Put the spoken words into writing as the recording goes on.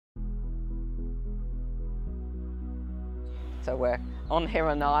So we're on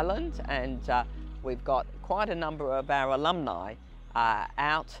Heron Island, and we've got quite a number of our alumni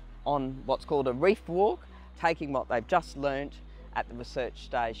out on what's called a reef walk, taking what they've just learnt at the research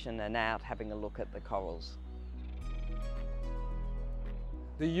station and out having a look at the corals.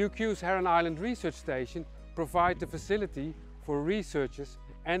 The UQ's Heron Island Research Station provides the facility for researchers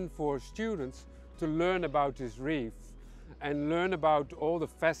and for students to learn about this reef and learn about all the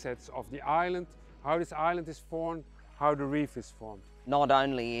facets of the island, how this island is formed, how the reef is formed. Not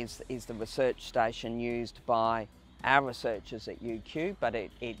only is the research station used by our researchers at UQ, but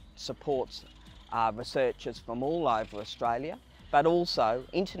it supports researchers from all over Australia, but also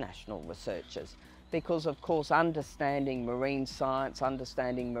international researchers. Because of course understanding marine science,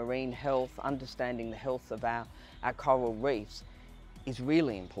 understanding marine health, understanding the health of our coral reefs is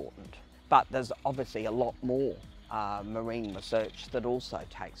really important. But there's obviously a lot more marine research that also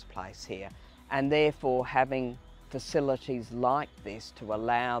takes place here, and therefore having facilities like this to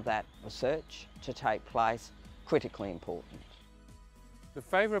allow that research to take place, critically important. The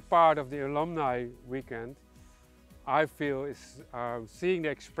favourite part of the alumni weekend, I feel, is seeing the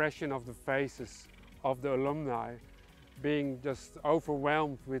expression of the faces of the alumni, being just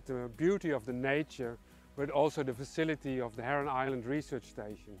overwhelmed with the beauty of the nature, but also the facility of the Heron Island Research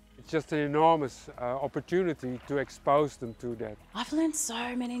Station. It's just an enormous opportunity to expose them to that. I've learned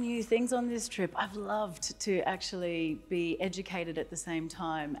so many new things on this trip. I've loved to actually be educated at the same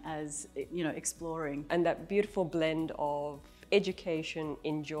time as, you know, exploring. And that beautiful blend of education,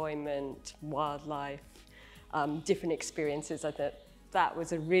 enjoyment, wildlife, different experiences. I thought that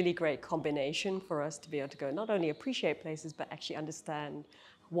was a really great combination for us to be able to go not only appreciate places, but actually understand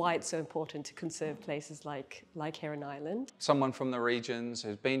why it's so important to conserve places like Heron Island. Someone from the regions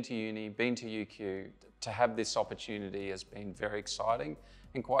who's been to uni, been to UQ, to have this opportunity has been very exciting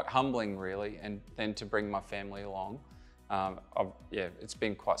and quite humbling really, and then to bring my family along, yeah, it's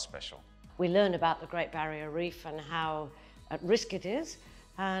been quite special. We learn about the Great Barrier Reef and how at risk it is,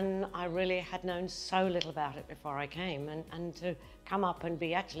 and I really had known so little about it before I came, and to come up and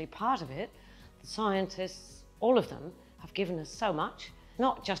be actually part of it, the scientists, all of them, have given us so much.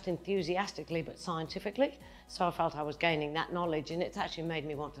 Not just enthusiastically, but scientifically. So I felt I was gaining that knowledge, and it's actually made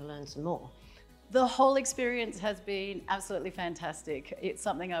me want to learn some more. The whole experience has been absolutely fantastic. It's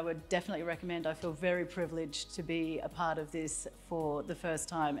something I would definitely recommend. I feel very privileged to be a part of this for the first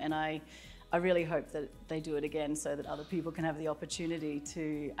time, and I really hope that they do it again so that other people can have the opportunity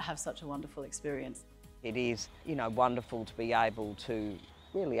to have such a wonderful experience. It is, you know, wonderful to be able to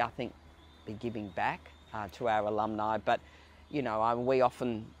really, I think, be giving back to our alumni, but you know, we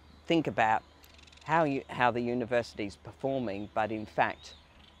often think about how the university's performing, but in fact,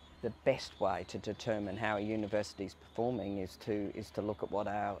 the best way to determine how a university's performing is to look at what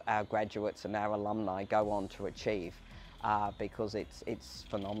our graduates and our alumni go on to achieve, because it's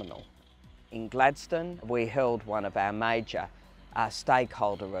phenomenal. In Gladstone, we held one of our major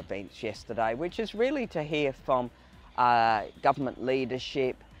stakeholder events yesterday, which is really to hear from government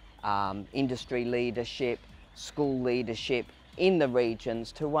leadership, industry leadership, school leadership in the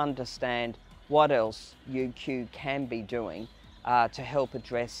regions to understand what else UQ can be doing to help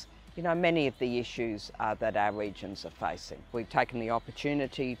address, you know, many of the issues that our regions are facing. We've taken the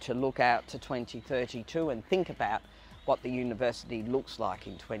opportunity to look out to 2032 and think about what the university looks like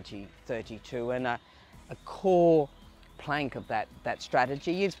in 2032, and a core plank of that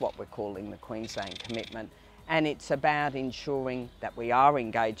strategy is what we're calling the Queensland Commitment, and it's about ensuring that we are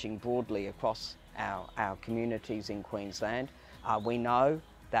engaging broadly across our communities in Queensland. We know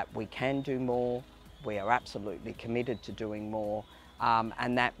that we can do more. We are absolutely committed to doing more,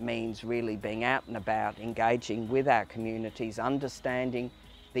 and that means really being out and about, engaging with our communities, understanding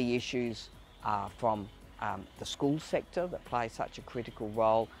the issues from the school sector that play such a critical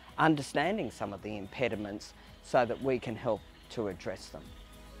role, understanding some of the impediments so that we can help to address them.